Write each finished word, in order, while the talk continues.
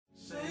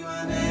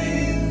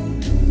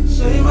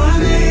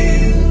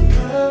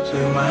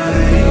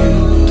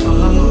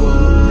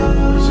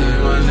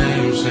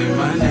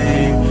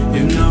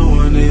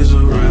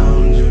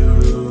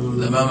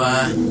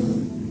my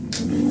mind.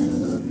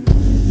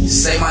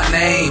 Say my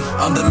name,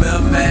 I'm the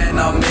man,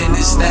 I'm in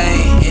this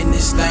thing,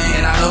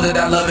 and I know that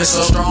I love it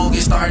so strong,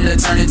 it started to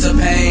turn into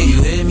pain.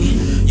 You hear me?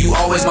 You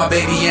always my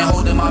baby, and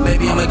holding my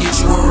baby, I'ma get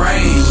you a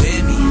ring. You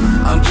hear me?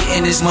 I'm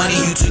getting this money,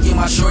 you took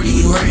my shorty,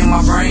 you hurting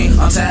my brain.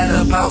 I'm tired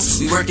of pouts,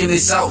 we working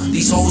this out.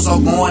 These hoes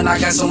all going, I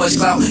got so much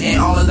clout, and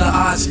all of the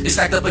odds is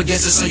stacked up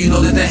against us, so you know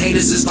that the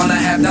haters is gonna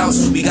have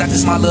doubts. We got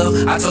this, my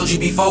love, I told you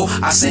before,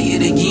 I say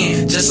it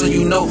again, just so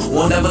you know,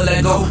 won't never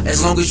let go.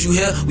 As long as you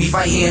here, we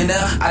fight here and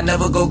there. I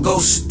never go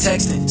ghost,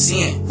 texting,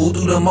 seeing who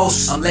do the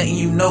most. I'm letting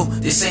you know,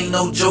 this ain't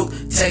no joke.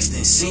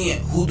 Texting,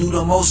 seeing who do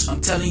the most.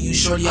 I'm telling you,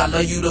 shorty, I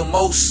love you the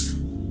most.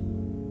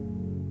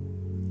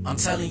 I'm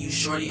telling you,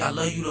 shorty, I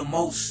love you the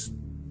most.